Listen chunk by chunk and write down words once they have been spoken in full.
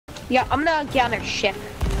Yeah, I'm gonna get on their ship.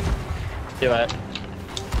 Do it.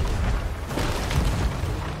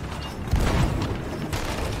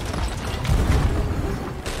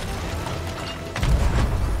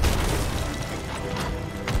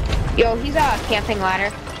 Yo, he's a camping ladder.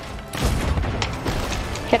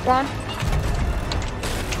 Hit one.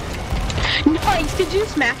 Nice, did you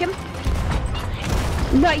smack him?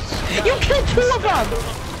 Nice. You killed 2 of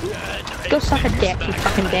them! Go suck a dick, you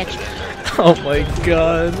fucking bitch. Oh my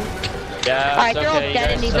god. Yeah. Alright, they're all okay, dead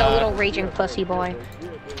you and he's guys a little raging pussy boy.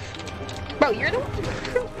 Bro, you're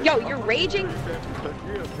the Yo, you're raging?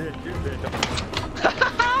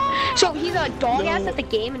 So he's a dog ass at the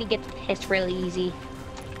game and he gets pissed really easy.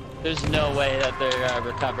 There's no way that they're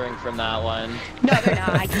recovering from that one. No, they're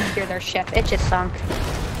not. I can hear their ship. It just sunk.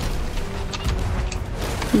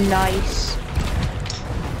 Nice.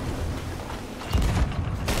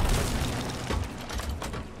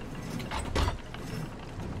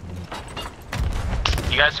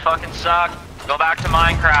 You guys fucking suck. Go back to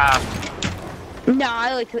Minecraft. No,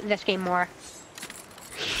 I like this game more.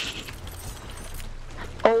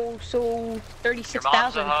 Oh, so Your mom's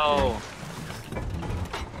 36,000. a hoe.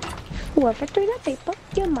 Whoever threw that paper,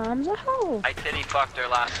 your mom's a hoe. I titty fucked her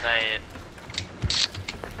last night.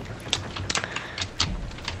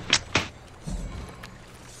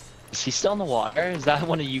 Is he still in the water? Is that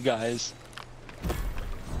one of you guys?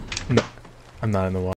 No, I'm not in the water.